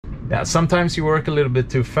Yeah, sometimes you work a little bit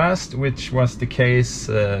too fast, which was the case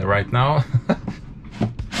right now.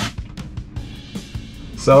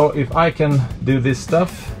 So if I can do this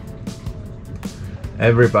stuff,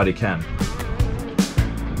 everybody can.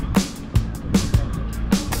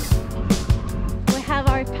 We have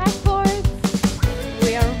our passports.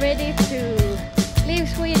 We are ready to leave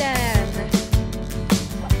Sweden.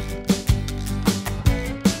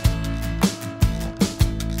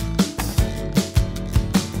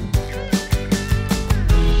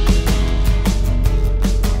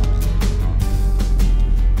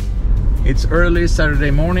 It's early Saturday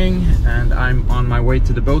morning and I'm on my way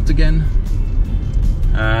to the boat again.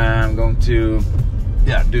 I'm going to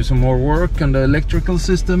do some more work on the electrical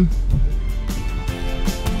system.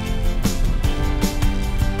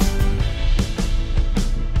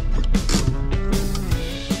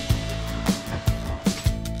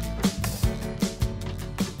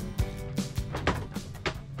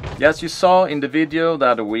 As you saw in the video the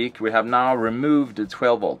other week, we have now removed the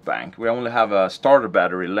 12-volt bank. We only have a starter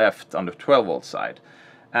battery left on the 12-volt side.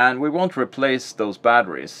 And we won't replace those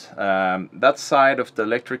batteries. That side of the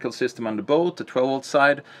electrical system on the boat, the 12-volt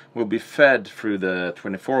side, will be fed through the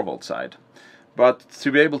 24-volt side. But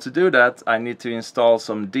to be able to do that, I need to install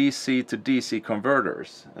some DC to DC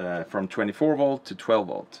converters from 24-volt to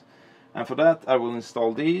 12-volt. And for that, I will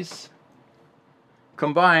install these.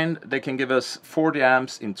 Combined, they can give us 40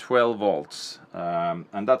 amps in 12 volts,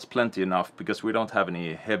 and that's plenty enough because we don't have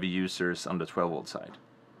any heavy users on the 12-volt side.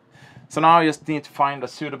 So now I just need to find a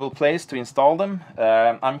suitable place to install them.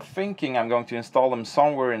 I'm thinking I'm going to install them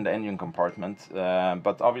somewhere in the engine compartment,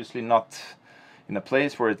 but obviously not in a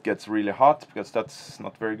place where it gets really hot, because that's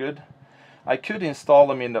not very good. I could install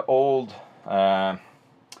them in the old, where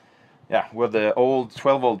the old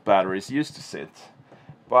 12-volt batteries used to sit.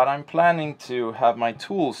 But I'm planning to have my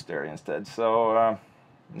tools there instead, so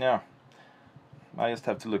yeah, I just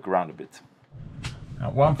have to look around a bit.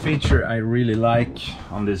 Now, one feature I really like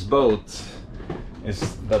on this boat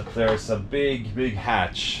is that there's a big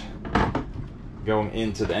hatch going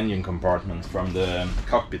into the engine compartment from the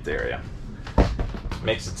cockpit area.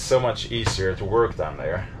 Makes it so much easier to work down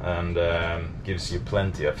there, and gives you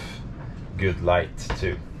plenty of good light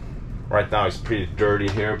too. Right now it's pretty dirty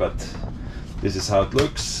here, but this is how it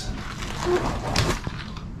looks.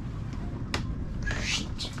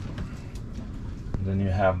 And then you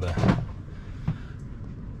have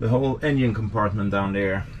the whole engine compartment down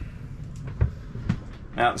there.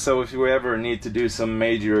 So if you ever need to do some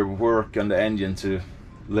major work on the engine to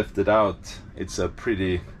lift it out, it's a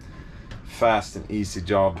pretty fast and easy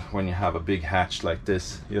job when you have a big hatch like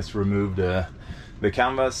this. You just remove the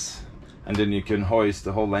canvas, and then you can hoist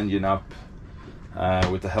the whole engine up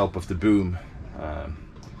with the help of the boom.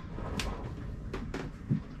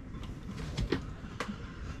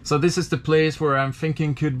 So this is the place where I'm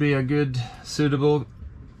thinking could be a good suitable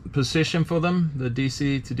position for them, the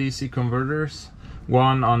DC to DC converters.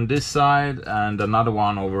 One on this side and another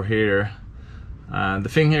one over here. The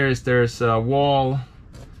thing here is there's a wall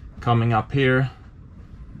coming up here,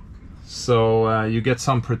 so you get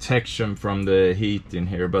some protection from the heat in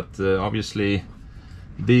here, but obviously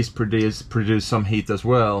these produce some heat as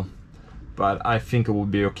well. But I think it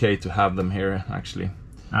would be okay to have them here actually.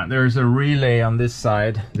 There's a relay on this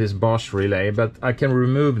side, this Bosch relay, but I can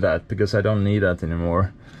remove that because I don't need that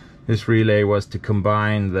anymore. This relay was to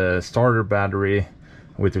combine the starter battery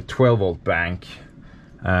with the 12-volt bank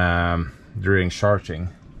during charging.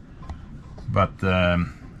 But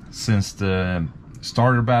since the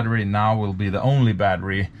starter battery now will be the only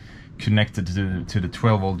battery connected to the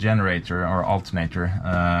 12-volt generator or alternator,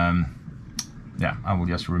 yeah, I will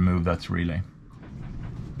just remove that relay.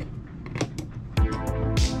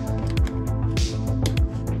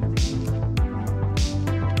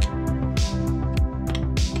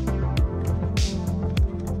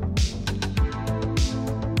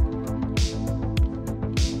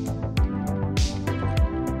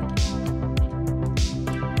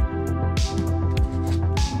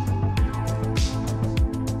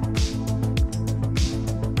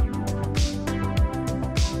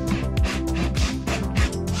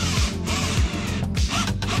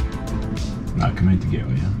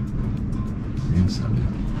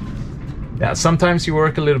 Yeah, sometimes you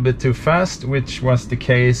work a little bit too fast, which was the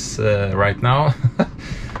case right now.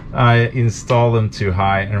 I installed them too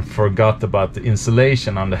high and forgot about the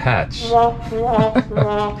insulation on the hatch.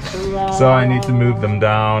 So I need to move them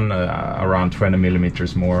down around 20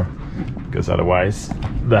 millimeters more, because otherwise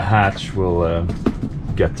the hatch will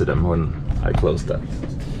get to them when I close that.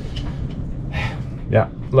 Yeah,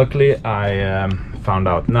 luckily I found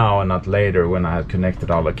out now and not later when I had connected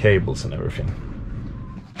all the cables and everything.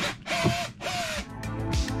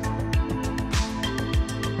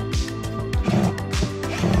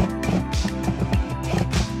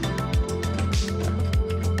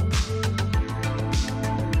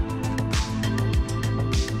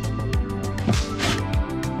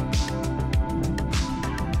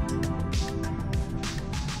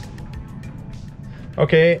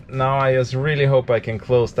 Okay, now I just really hope I can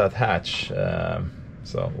close that hatch,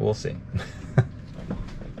 so we'll see.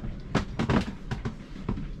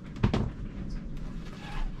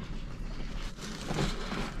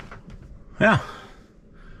 Yeah,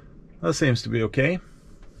 that seems to be okay.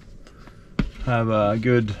 Have a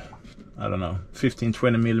good, I don't know,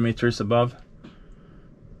 15-20 millimeters above.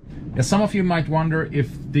 Yeah, some of you might wonder if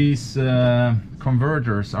these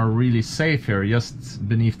converters are really safe here, just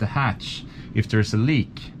beneath the hatch, if there's a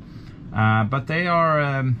leak. But they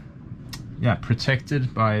are yeah,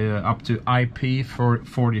 protected by up to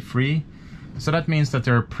IP43. So that means that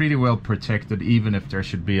they're pretty well protected even if there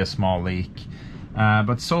should be a small leak.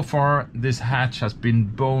 But so far this hatch has been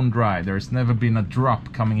bone dry. There's never been a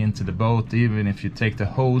drop coming into the boat, even if you take the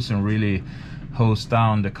hose and really hose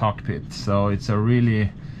down the cockpit. So it's a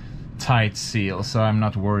really tight seal, so I'm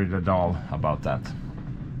not worried at all about that.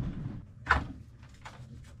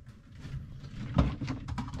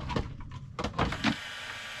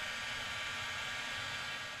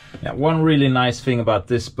 Yeah, one really nice thing about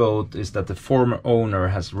this boat is that the former owner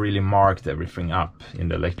has really marked everything up in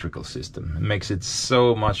the electrical system. It makes it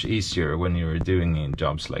so much easier when you're doing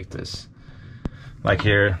jobs like this. Like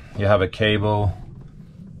here, you have a cable,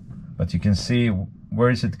 but you can see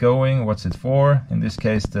where is it going, what's it for. In this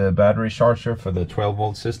case, the battery charger for the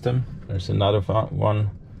 12-volt system. There's another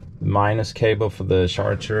one, the minus cable for the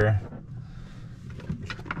charger.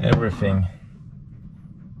 Everything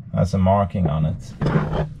has a marking on it.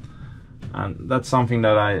 And that's something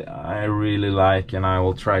that I really like, and I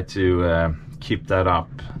will try to keep that up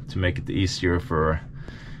to make it easier for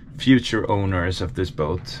future owners of this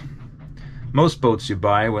boat. Most boats you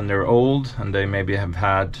buy when they're old and they maybe have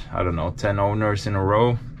had, I don't know, 10 owners in a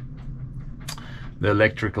row, the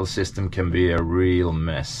electrical system can be a real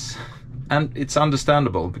mess. And it's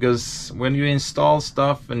understandable, because when you install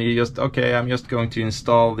stuff and you just, okay, I'm just going to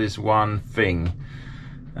install this one thing,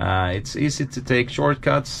 it's easy to take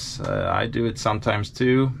shortcuts. I do it sometimes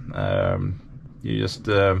too. You just,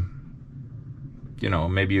 you know,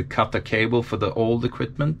 maybe you cut a cable for the old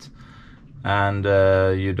equipment and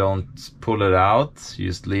you don't pull it out, you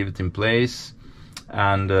just leave it in place,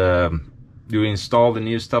 and you install the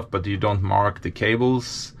new stuff but you don't mark the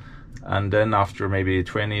cables, and then after maybe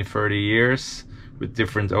 20-30 years with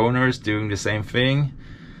different owners doing the same thing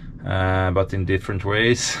but in different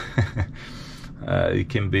ways, it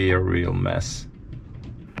can be a real mess.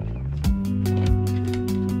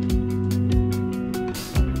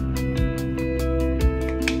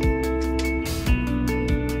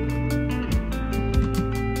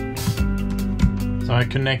 So I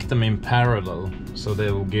connect them in parallel, so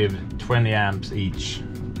they will give 20 amps each.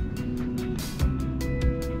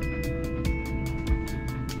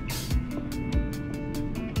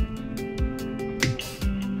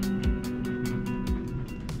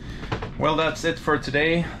 Well, that's it for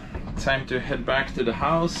today. Time to head back to the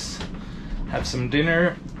house, have some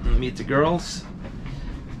dinner, and meet the girls,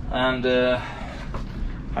 and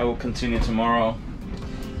I will continue tomorrow.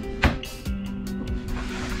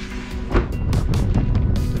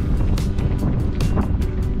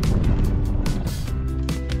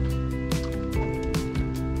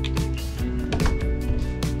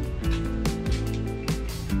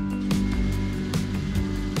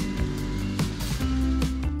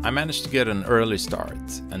 I managed to get an early start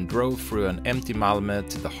and drove through an empty Malin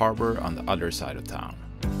to the harbor on the other side of town.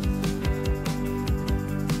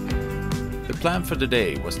 The plan for the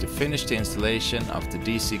day was to finish the installation of the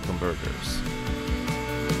DC converters.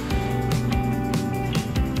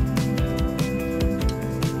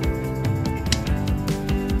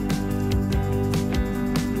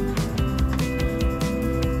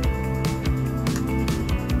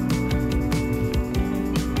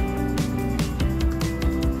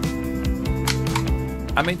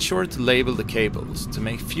 I made sure to label the cables to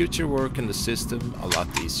make future work in the system a lot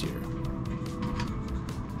easier.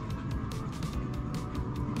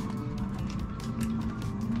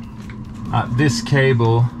 This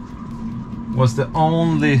cable was the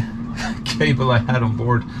only cable I had on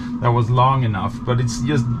board that was long enough, but it's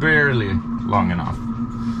just barely long enough.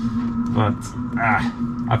 But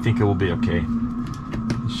I think it will be okay.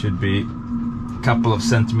 It should be a couple of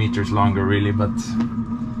centimeters longer really, but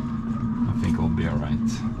I think it will be alright.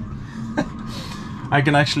 I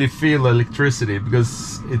can actually feel electricity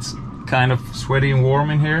because it's kind of sweaty and warm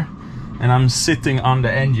in here, and I'm sitting on the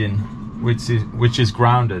engine which is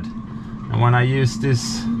grounded, and when I use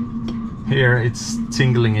this here it's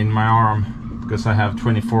tingling in my arm because I have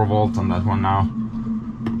 24 volt on that one now.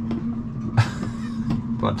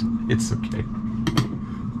 But it's okay.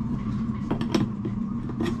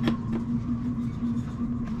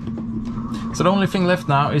 So the only thing left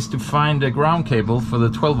now is to find a ground cable for the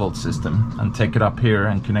 12-volt system and take it up here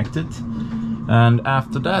and connect it. And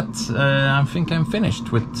after that, I think I'm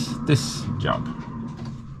finished with this job.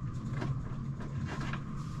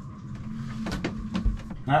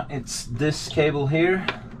 It's this cable here.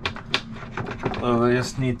 So I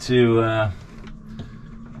just need to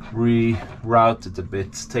reroute it a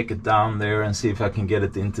bit, take it down there and see if I can get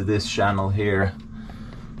it into this channel here,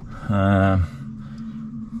 going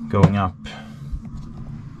up.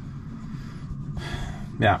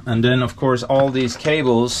 Yeah, and then of course all these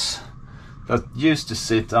cables that used to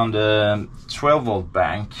sit on the 12-volt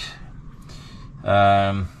bank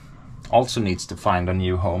also needs to find a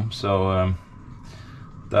new home, so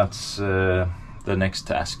that's the next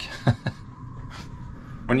task.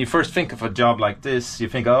 When you first think of a job like this, you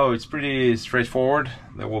think, oh, it's pretty straightforward,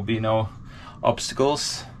 there will be no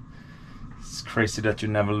obstacles. It's crazy that you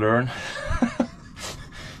never learn.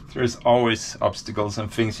 There's always obstacles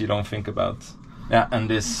and things you don't think about. Yeah, and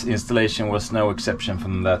this installation was no exception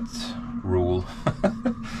from that rule.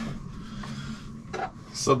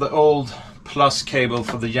 So the old plus cable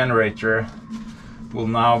for the generator will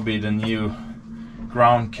now be the new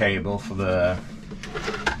ground cable for the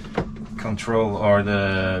control or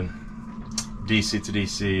the DC to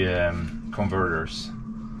DC converters.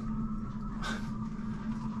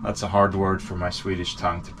 That's a hard word for my Swedish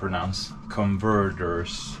tongue to pronounce.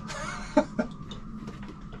 Converters.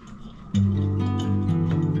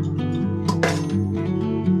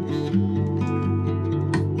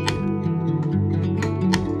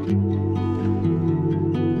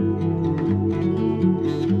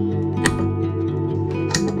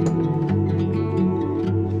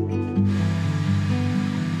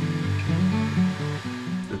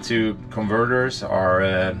 Two converters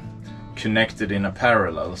are connected in a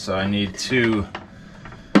parallel, so I need two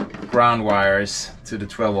ground wires to the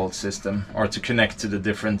 12-volt system, or to connect to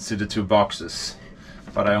the two boxes,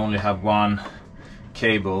 but I only have one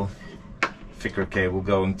cable, thicker cable,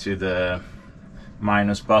 going to the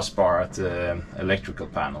minus bus bar at the electrical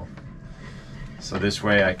panel. So this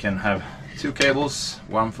way I can have two cables,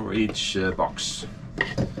 one for each box.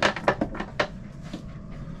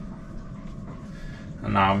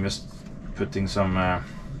 And now I'm just putting some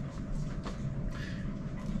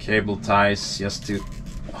cable ties just to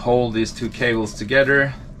hold these two cables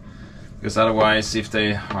together, because otherwise if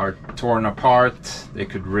they are torn apart they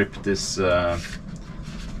could rip this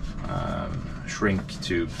shrink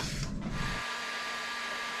tube.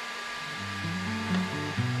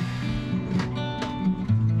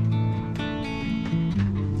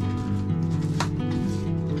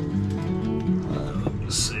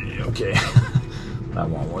 Let's see, okay. That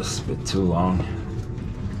one was a bit too long.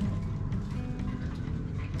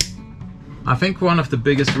 I think one of the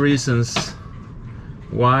biggest reasons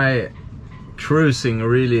why cruising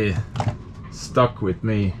really stuck with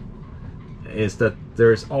me is that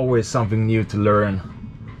there's always something new to learn,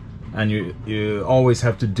 and you always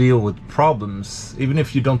have to deal with problems. Even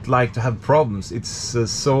if you don't like to have problems, it's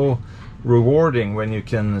so rewarding when you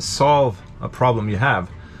can solve a problem you have.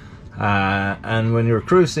 And when you're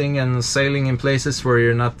cruising and sailing in places where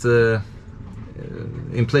you're not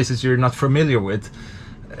in places you're not familiar with,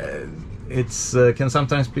 it's can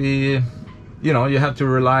sometimes be, you know, you have to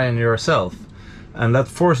rely on yourself, and that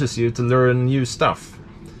forces you to learn new stuff.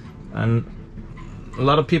 And a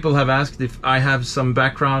lot of people have asked if I have some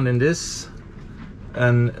background in this,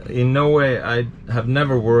 and in no way. I have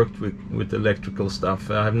never worked with electrical stuff.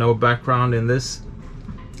 I have no background in this.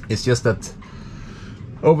 It's just that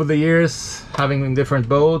over the years, having different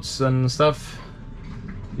boats and stuff,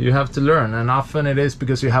 you have to learn, and often it is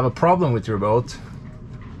because you have a problem with your boat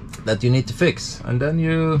that you need to fix, and then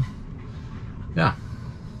you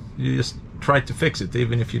just try to fix it,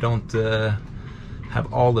 even if you don't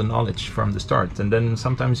have all the knowledge from the start. And then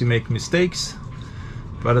sometimes you make mistakes,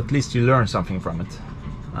 but at least you learn something from it.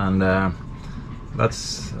 And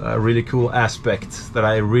that's a really cool aspect that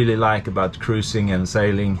I really like about cruising and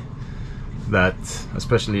sailing, that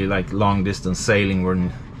especially like long distance sailing,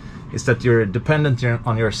 when is that you're dependent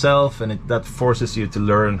on yourself, and that forces you to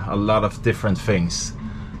learn a lot of different things.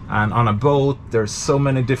 And on a boat there's so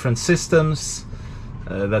many different systems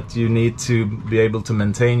that you need to be able to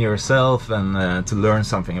maintain yourself and to learn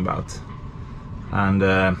something about. And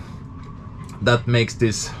that makes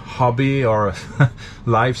this hobby or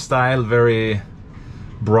lifestyle very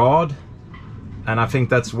broad. And I think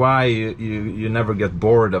that's why you never get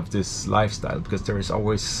bored of this lifestyle, because there is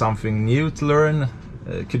always something new to learn.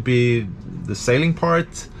 It could be the sailing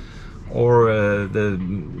part, or the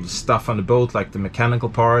stuff on the boat, like the mechanical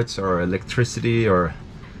parts or electricity, or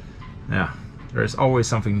there's always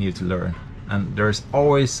something new to learn. and there's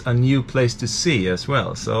always a new place to see as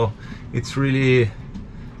well, so it's really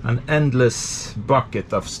an endless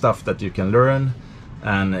bucket of stuff that you can learn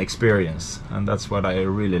and experience, and that's what I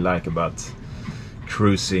really like about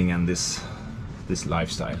cruising and this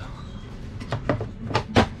lifestyle.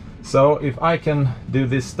 So if I can do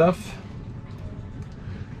this stuff,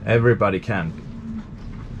 everybody can.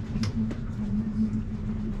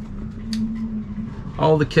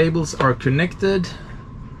 All the cables are connected.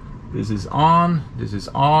 This is on, this is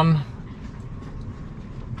on.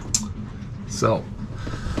 So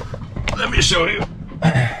let me show you.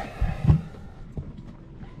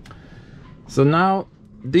 So now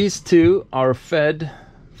these two are fed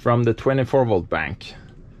from the 24-volt bank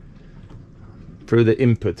through the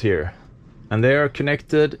input here, and they are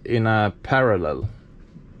connected in a parallel,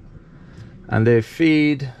 and they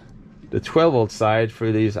feed the 12-volt side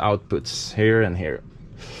through these outputs here and here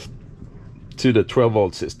to the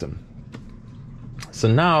 12-volt system. So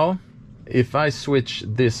now if I switch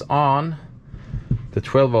this on, the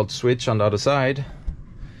 12-volt switch on the other side,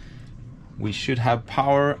 we should have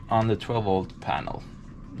power on the 12-volt panel.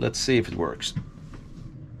 Let's see if it works.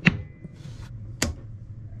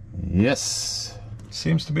 Yes,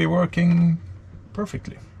 seems to be working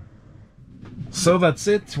perfectly. So that's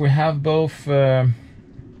it. We have both 24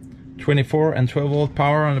 and 12-volt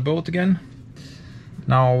power on the boat again.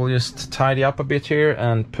 Now we'll just tidy up a bit here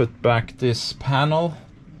and put back this panel.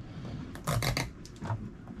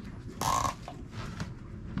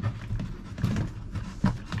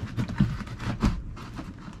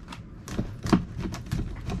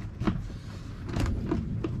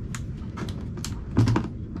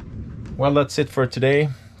 Well, that's it for today.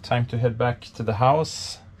 Time to head back to the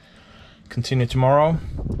house. Continue tomorrow.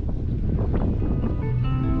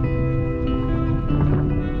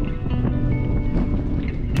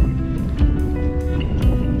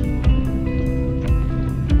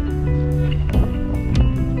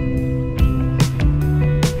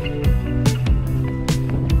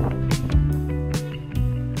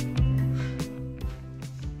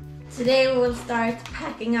 Today we will start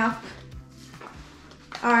packing up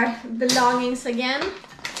our belongings again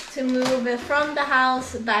to move from the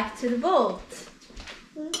house back to the boat.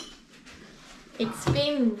 It's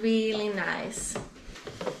been really nice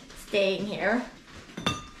staying here,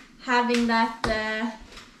 having that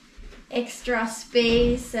extra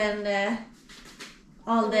space and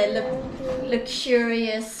all the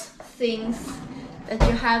luxurious things that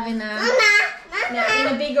you have in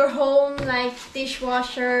a bigger home, like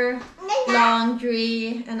dishwasher,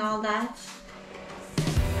 laundry and all that.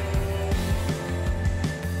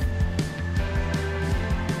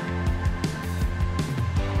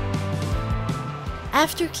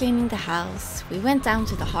 After cleaning the house, we went down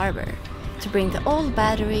to the harbor to bring the old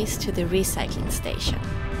batteries to the recycling station.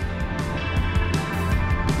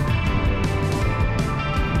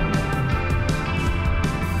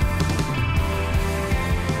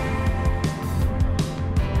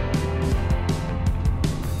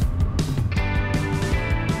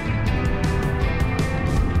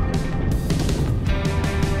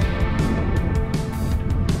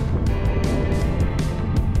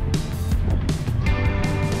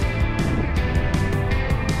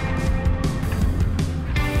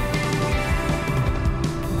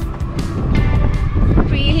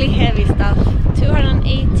 Heavy stuff,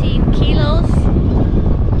 218 kilos.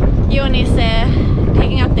 Johan is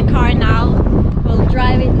picking up the car now. We'll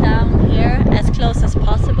drive it down here as close as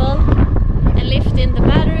possible and lift in the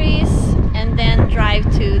batteries and then drive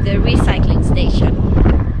to the recycling station.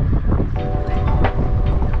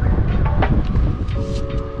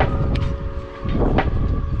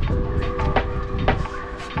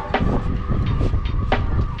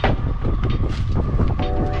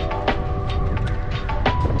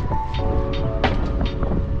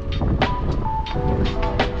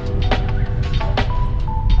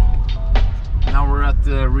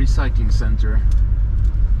 Recycling center.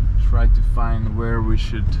 Try to find where we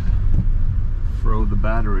should throw the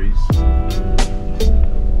batteries.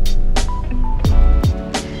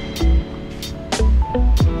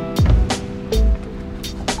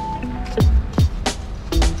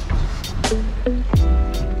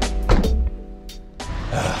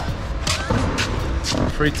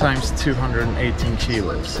 Three times 218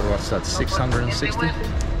 kilos, so what's that, 660?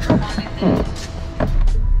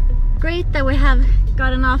 Great that we have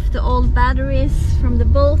gotten off the old batteries from the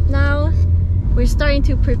boat now. We're starting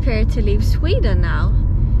to prepare to leave Sweden now.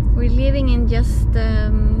 We're leaving in just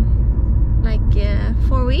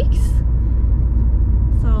 4 weeks.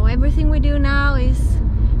 So everything we do now is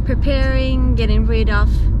preparing, getting rid of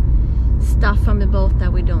stuff from the boat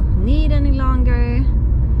that we don't need any longer.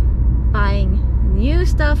 buying new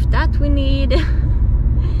stuff that we need.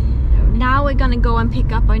 Now we're gonna go and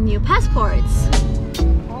pick up our new passports.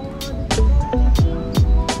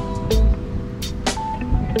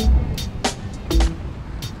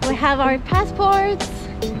 We have our passports.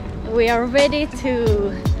 We are ready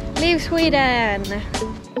to leave Sweden.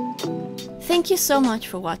 Thank you so much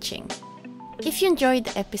for watching. If you enjoyed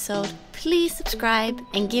the episode, please subscribe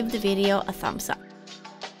and give the video a thumbs up.